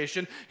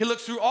reputation. He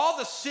looks through all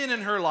the sin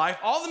in her life,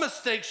 all the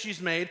mistakes she's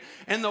made,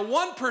 and the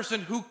one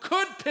person who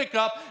could pick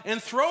up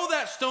and throw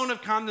that stone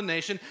of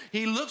condemnation,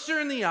 he looks her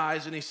in the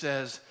eyes and he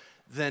says,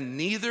 Then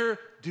neither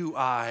do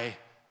I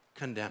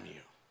condemn you.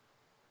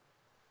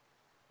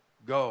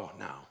 Go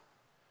now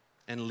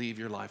and leave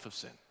your life of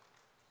sin.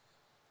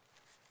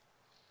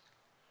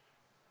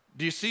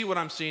 Do you see what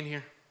I'm seeing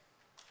here?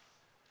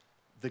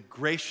 The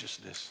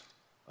graciousness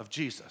of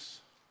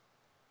Jesus.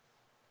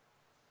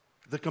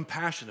 The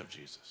compassion of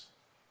Jesus.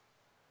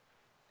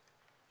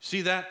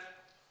 See that?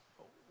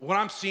 What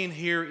I'm seeing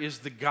here is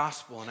the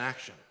gospel in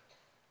action.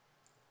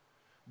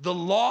 The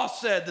law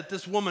said that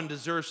this woman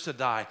deserves to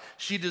die.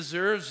 She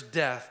deserves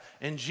death.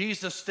 And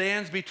Jesus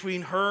stands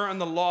between her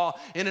and the law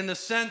and in a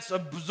sense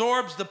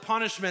absorbs the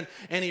punishment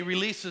and he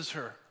releases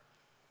her.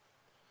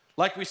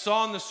 Like we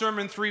saw in the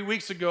sermon 3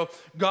 weeks ago,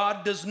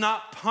 God does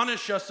not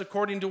punish us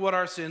according to what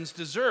our sins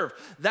deserve.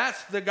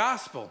 That's the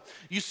gospel.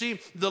 You see,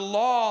 the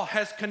law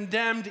has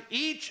condemned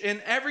each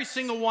and every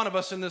single one of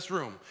us in this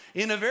room.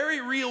 In a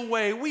very real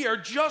way, we are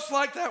just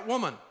like that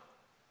woman.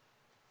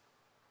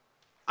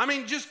 I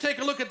mean, just take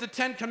a look at the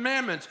 10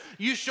 Commandments.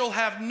 You shall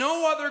have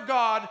no other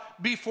God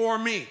before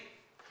me.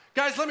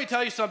 Guys, let me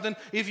tell you something.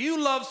 If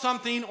you love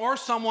something or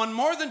someone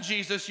more than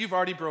Jesus, you've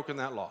already broken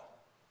that law.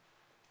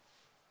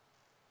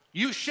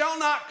 You shall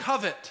not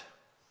covet.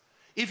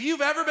 If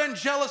you've ever been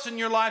jealous in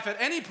your life at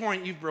any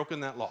point, you've broken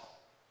that law.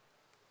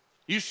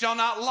 You shall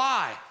not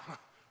lie.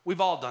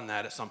 We've all done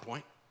that at some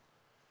point.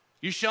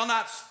 You shall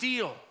not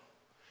steal.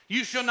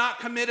 You shall not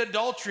commit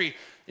adultery.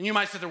 And you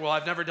might say, well,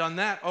 I've never done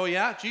that. Oh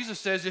yeah? Jesus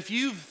says if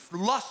you've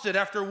lusted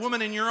after a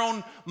woman in your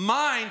own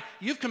mind,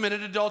 you've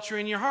committed adultery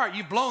in your heart.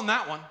 You've blown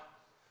that one.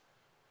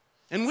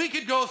 And we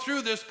could go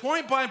through this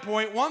point by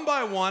point, one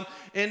by one,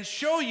 and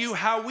show you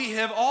how we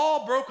have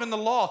all broken the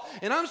law.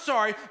 And I'm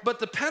sorry, but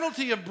the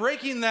penalty of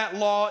breaking that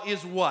law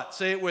is what?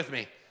 Say it with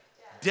me.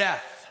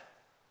 Death.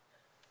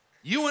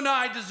 You and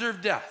I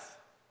deserve death.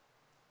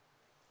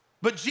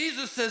 But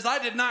Jesus says, I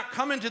did not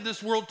come into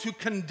this world to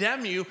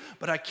condemn you,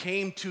 but I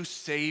came to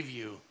save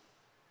you.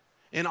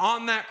 And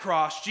on that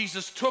cross,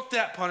 Jesus took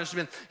that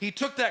punishment. He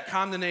took that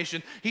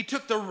condemnation. He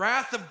took the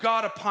wrath of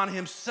God upon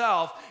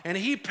himself, and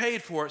he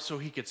paid for it so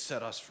he could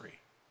set us free.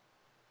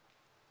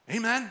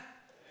 Amen?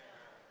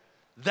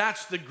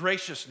 That's the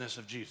graciousness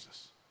of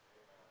Jesus.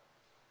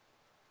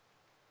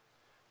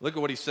 Look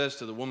at what he says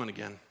to the woman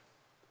again.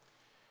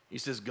 He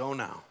says, go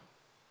now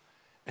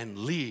and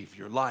leave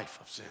your life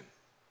of sin.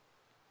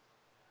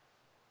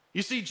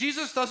 You see,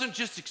 Jesus doesn't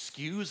just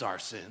excuse our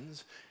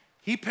sins.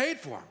 He paid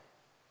for them.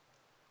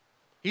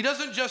 He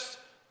doesn't just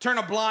turn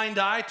a blind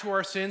eye to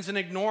our sins and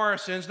ignore our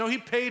sins. No, he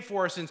paid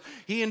for our sins.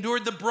 He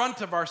endured the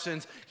brunt of our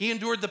sins. He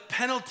endured the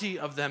penalty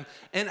of them.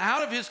 And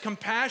out of his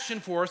compassion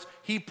for us,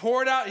 he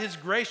poured out his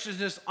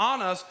graciousness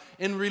on us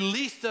and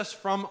released us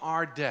from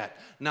our debt.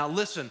 Now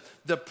listen,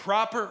 the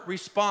proper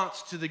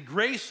response to the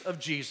grace of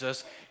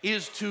Jesus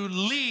is to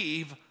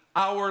leave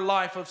our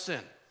life of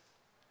sin.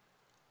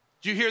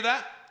 Do you hear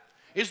that?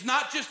 It's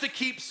not just to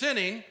keep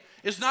sinning.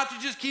 It's not to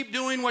just keep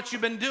doing what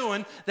you've been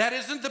doing. That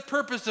isn't the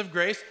purpose of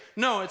grace.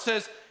 No, it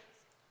says,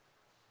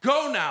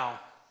 go now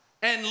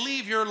and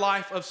leave your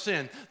life of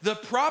sin. The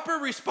proper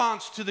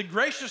response to the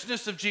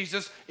graciousness of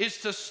Jesus is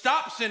to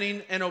stop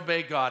sinning and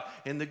obey God.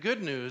 And the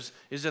good news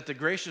is that the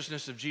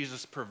graciousness of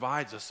Jesus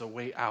provides us a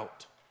way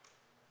out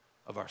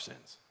of our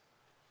sins.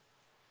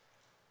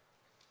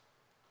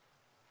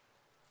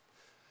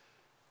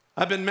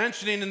 I've been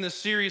mentioning in this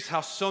series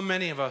how so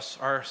many of us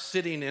are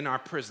sitting in our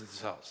prison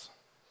cells.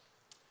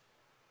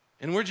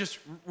 And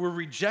we're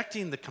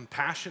rejecting the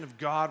compassion of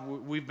God.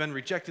 We've been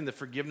rejecting the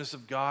forgiveness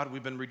of God.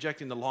 We've been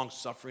rejecting the long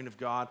suffering of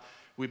God.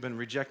 We've been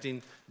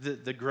rejecting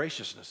the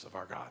graciousness of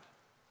our God.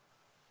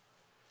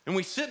 And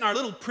we sit in our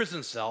little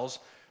prison cells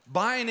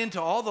buying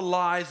into all the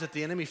lies that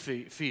the enemy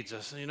feeds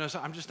us. And so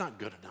I'm just not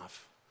good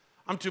enough.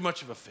 I'm too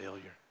much of a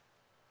failure.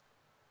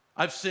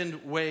 I've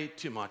sinned way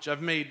too much.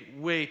 I've made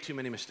way too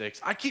many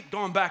mistakes. I keep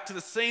going back to the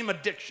same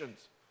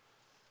addictions.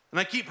 And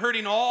I keep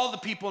hurting all the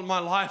people in my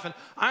life, and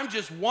I'm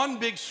just one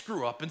big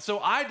screw up, and so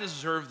I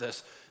deserve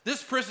this.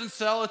 This prison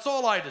cell, it's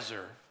all I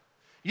deserve.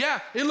 Yeah,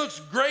 it looks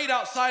great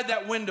outside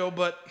that window,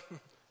 but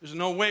there's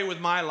no way with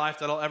my life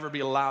that I'll ever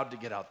be allowed to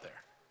get out there.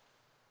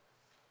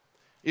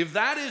 If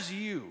that is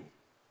you,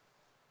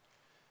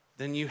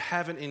 then you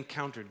haven't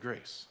encountered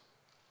grace.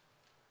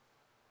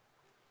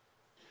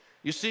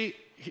 You see,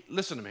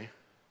 listen to me.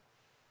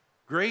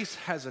 Grace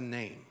has a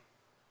name,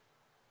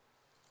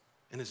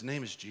 and his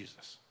name is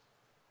Jesus.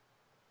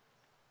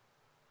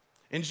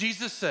 And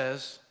Jesus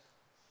says,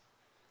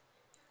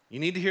 you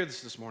need to hear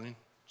this morning.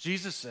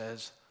 Jesus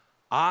says,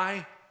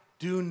 I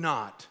do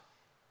not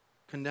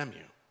condemn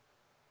you.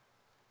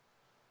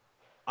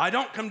 I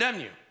don't condemn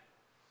you.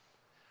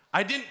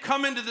 I didn't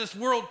come into this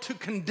world to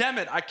condemn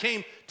it. I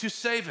came to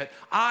save it.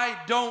 I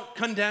don't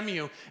condemn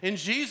you. And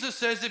Jesus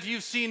says, if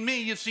you've seen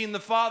me, you've seen the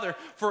Father.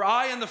 For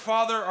I and the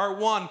Father are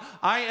one.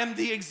 I am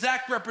the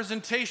exact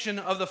representation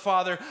of the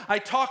Father. I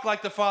talk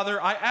like the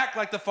Father. I act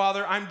like the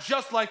Father. I'm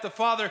just like the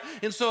Father.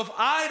 And so if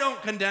I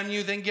don't condemn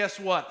you, then guess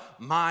what?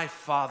 My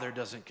Father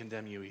doesn't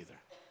condemn you either.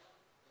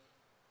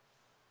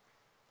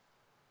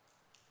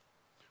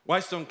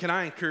 Whitestone, can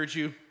I encourage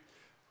you?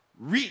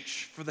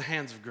 Reach for the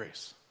hands of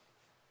grace.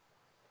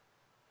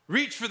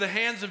 Reach for the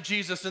hands of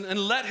Jesus and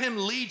let him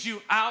lead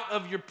you out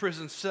of your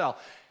prison cell.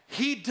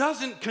 He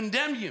doesn't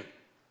condemn you.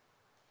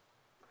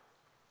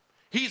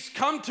 He's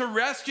come to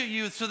rescue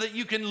you so that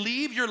you can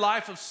leave your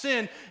life of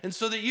sin and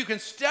so that you can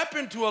step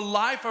into a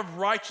life of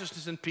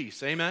righteousness and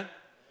peace. Amen?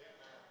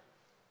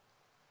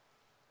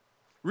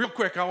 Real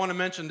quick, I want to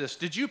mention this.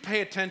 Did you pay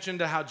attention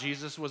to how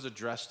Jesus was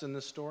addressed in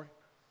this story?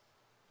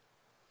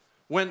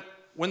 When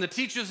the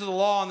teachers of the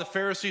law and the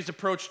Pharisees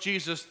approach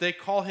Jesus, they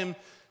call him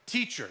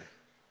teacher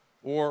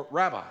or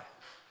rabbi,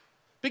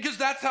 because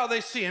that's how they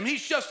see him.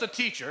 He's just a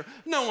teacher,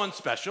 no one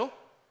special.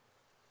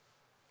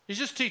 He's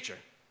just teacher.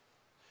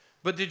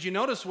 But did you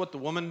notice what the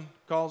woman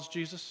calls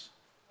Jesus?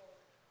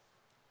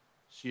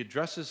 She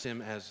addresses him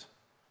as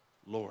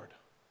Lord.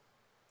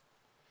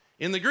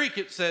 In the Greek,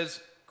 it says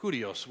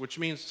kurios, which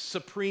means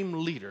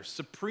supreme leader,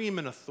 supreme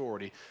in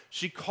authority.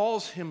 She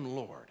calls him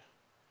Lord.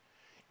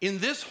 In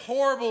this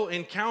horrible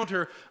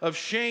encounter of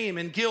shame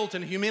and guilt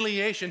and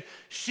humiliation,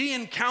 she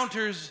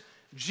encounters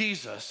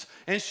Jesus,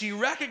 and she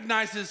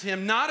recognizes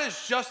him not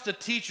as just a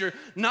teacher,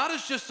 not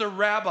as just a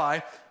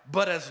rabbi,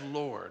 but as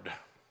Lord.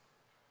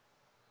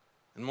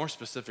 And more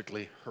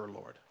specifically, her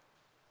Lord.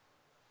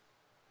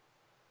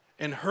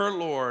 And her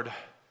Lord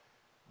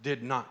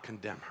did not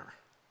condemn her.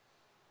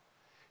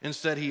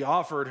 Instead, he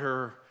offered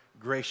her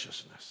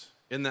graciousness.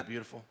 Isn't that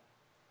beautiful?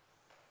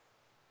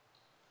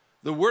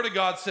 The Word of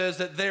God says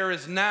that there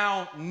is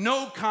now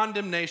no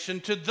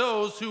condemnation to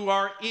those who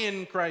are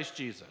in Christ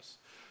Jesus.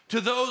 To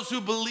those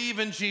who believe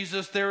in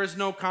Jesus, there is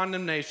no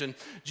condemnation.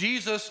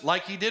 Jesus,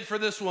 like he did for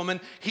this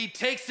woman, he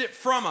takes it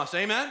from us.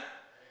 Amen?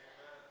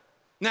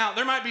 Now,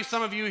 there might be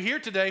some of you here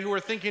today who are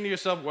thinking to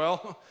yourself,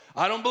 well,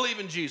 I don't believe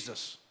in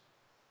Jesus.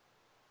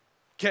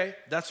 Okay,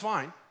 that's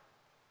fine.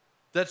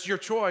 That's your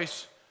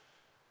choice.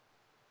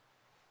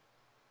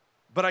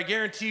 But I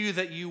guarantee you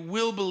that you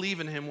will believe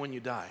in him when you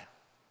die.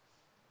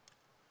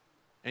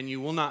 And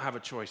you will not have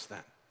a choice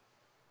then.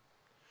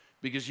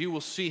 Because you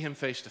will see him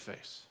face to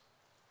face.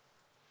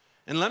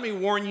 And let me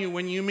warn you,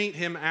 when you meet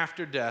him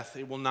after death,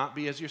 it will not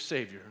be as your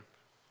Savior.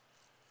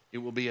 It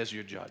will be as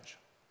your judge.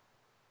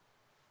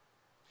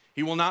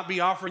 He will not be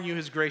offering you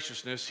his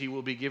graciousness. He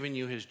will be giving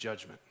you his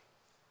judgment.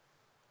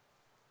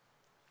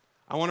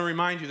 I want to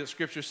remind you that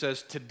Scripture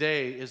says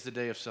today is the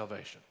day of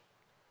salvation.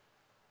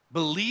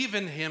 Believe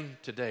in him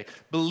today.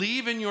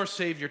 Believe in your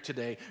Savior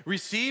today.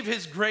 Receive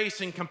his grace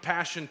and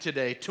compassion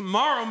today.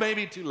 Tomorrow may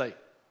be too late.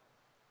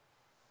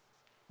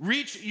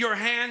 Reach your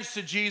hands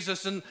to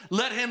Jesus and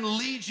let him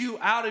lead you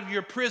out of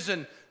your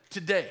prison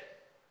today.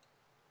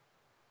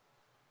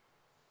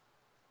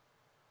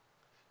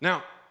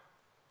 Now,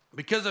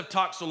 because I've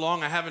talked so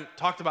long, I haven't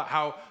talked about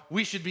how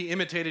we should be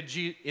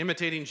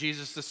imitating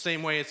Jesus the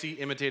same way as he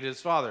imitated his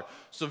Father.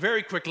 So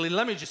very quickly,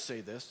 let me just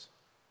say this.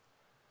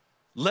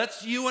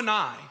 Let's you and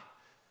I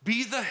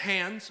be the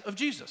hands of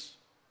Jesus.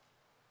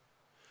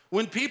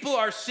 When people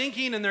are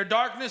sinking in their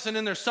darkness and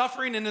in their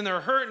suffering and in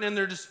their hurt and in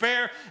their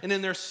despair and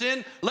in their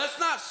sin, let's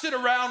not sit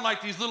around like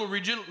these little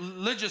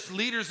religious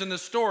leaders in the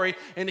story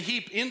and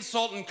heap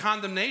insult and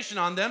condemnation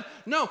on them.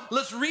 No,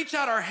 let's reach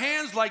out our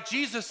hands like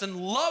Jesus and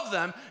love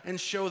them and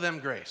show them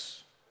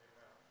grace.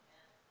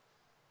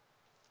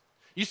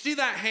 You see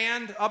that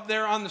hand up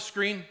there on the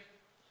screen?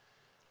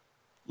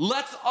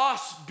 Let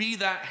us be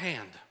that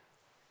hand.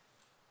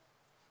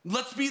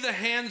 Let's be the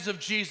hands of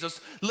Jesus.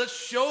 Let's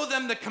show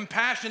them the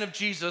compassion of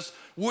Jesus,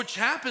 which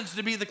happens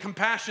to be the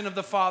compassion of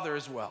the Father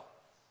as well.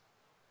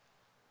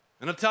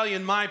 And I'll tell you,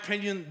 in my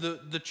opinion,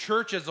 the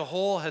church as a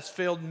whole has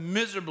failed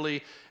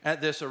miserably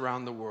at this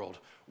around the world.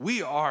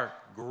 We are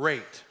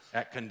great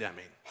at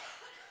condemning.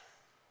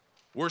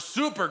 We're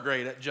super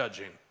great at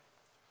judging.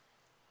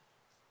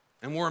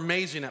 And we're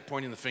amazing at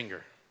pointing the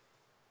finger.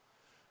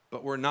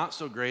 But we're not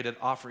so great at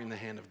offering the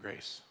hand of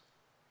grace.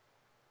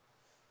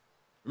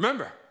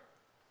 Remember,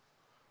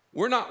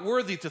 we're not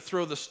worthy to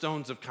throw the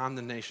stones of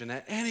condemnation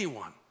at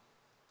anyone.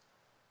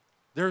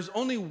 There's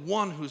only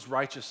one who's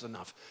righteous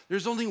enough.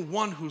 There's only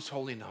one who's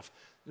holy enough.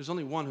 There's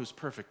only one who's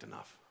perfect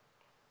enough.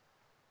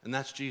 And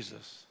that's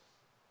Jesus.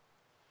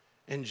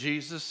 And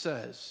Jesus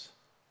says,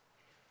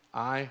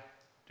 I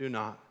do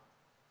not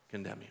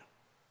condemn you.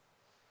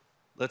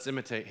 Let's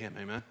imitate him,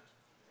 amen?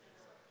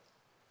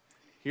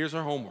 Here's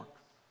our homework.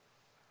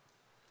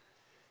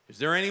 Is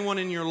there anyone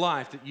in your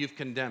life that you've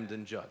condemned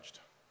and judged?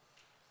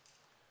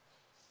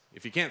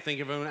 If you can't think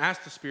of him,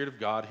 ask the Spirit of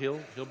God. He'll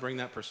bring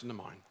that person to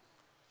mind.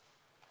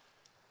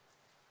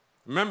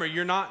 Remember,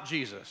 you're not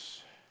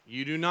Jesus.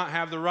 You do not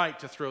have the right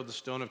to throw the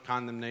stone of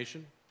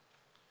condemnation.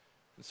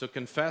 And so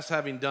confess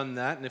having done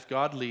that, and if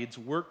God leads,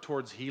 work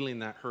towards healing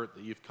that hurt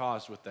that you've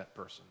caused with that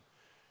person.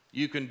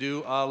 You can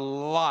do a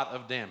lot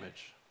of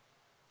damage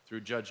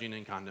through judging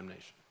and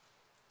condemnation.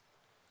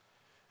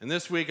 And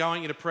this week, I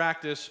want you to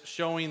practice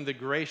showing the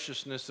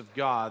graciousness of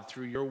God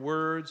through your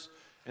words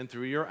and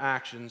through your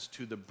actions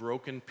to the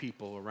broken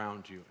people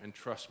around you. And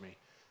trust me,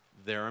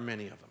 there are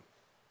many of them.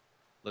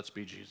 Let's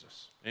be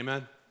Jesus.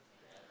 Amen?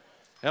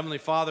 Heavenly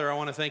Father, I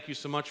want to thank you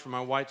so much for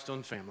my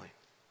Whitestone family.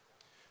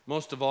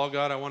 Most of all,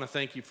 God, I want to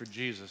thank you for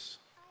Jesus,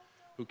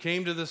 who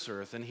came to this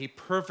earth and he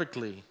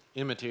perfectly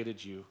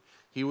imitated you.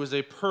 He was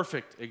a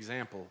perfect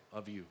example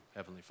of you,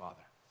 Heavenly Father.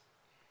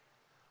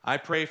 I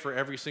pray for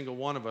every single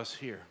one of us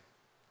here.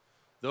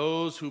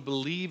 Those who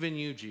believe in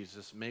you,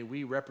 Jesus, may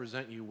we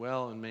represent you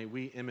well and may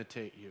we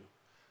imitate you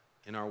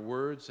in our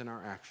words and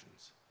our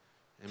actions.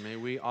 And may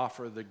we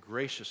offer the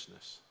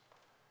graciousness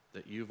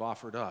that you've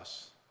offered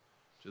us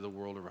to the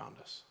world around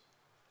us.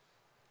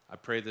 I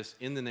pray this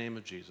in the name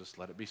of Jesus.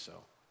 Let it be so.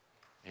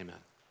 Amen.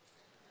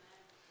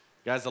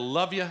 Guys, I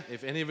love you.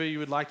 If any of you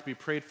would like to be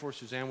prayed for,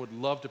 Suzanne would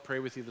love to pray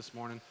with you this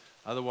morning.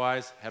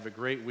 Otherwise, have a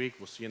great week.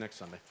 We'll see you next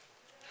Sunday.